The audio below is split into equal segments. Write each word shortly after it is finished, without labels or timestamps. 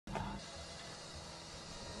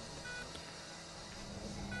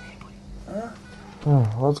Oh,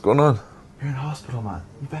 what's going on? You're in hospital, man.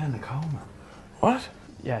 You've been in a coma. What?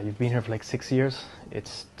 Yeah, you've been here for like 6 years.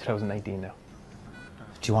 It's 2019 now.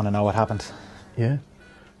 Do you want to know what happened? Yeah.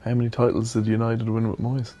 How many titles did United win with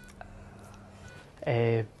Moyes?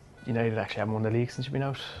 United actually haven't won the league since you've been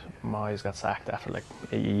out. Moyes got sacked after like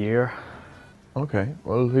a year. Okay,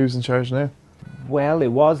 well, who's in charge now? Well, it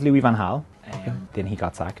was Louis van Gaal. Then he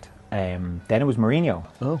got sacked. Then it was Mourinho.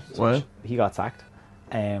 Oh, well. He got sacked.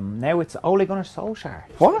 Now it's Ole Gunnar Solskjaer.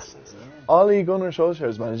 What? Ole Gunnar Solskjaer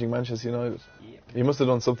is managing Manchester United. He must have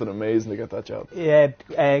done something amazing to get that job.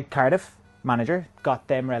 Yeah, Cardiff manager got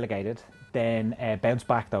them relegated. Then bounced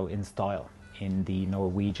back though in style in the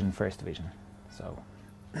Norwegian First Division. So,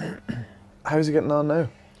 How's he getting on now?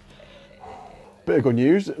 Bit of good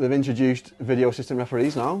news. They've introduced video assistant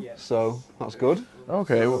referees now, so that's good.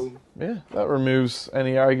 Okay, well, yeah, that removes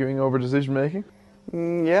any arguing over decision making.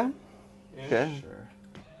 Yeah. Sure.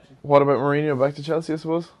 What about Mourinho back to Chelsea, I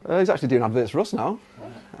suppose? He's actually doing adverts for us now,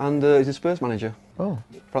 and he's a Spurs manager. Oh,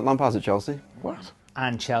 Frank Lampard's at Chelsea. what?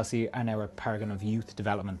 and Chelsea are now a paragon of youth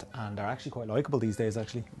development and are actually quite likeable these days.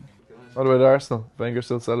 Actually, What about Arsenal? Wenger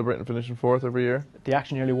still celebrating finishing fourth every year? They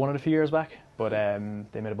actually nearly won it a few years back, but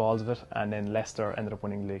they made a balls of it, and then Leicester ended up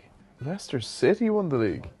winning the league. Leicester City won the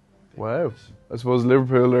league. Wow. I suppose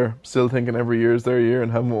Liverpool are still thinking every year is their year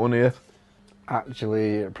and haven't won it yet.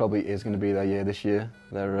 Actually, it probably is going to be their year this year.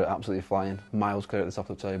 They're absolutely flying. Miles clear at the top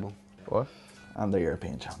of the table. What? And they're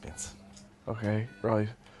European champions. Okay, right.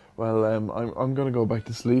 Well, I'm going to go back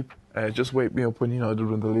to sleep. Just wake me up when United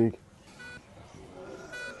win the league.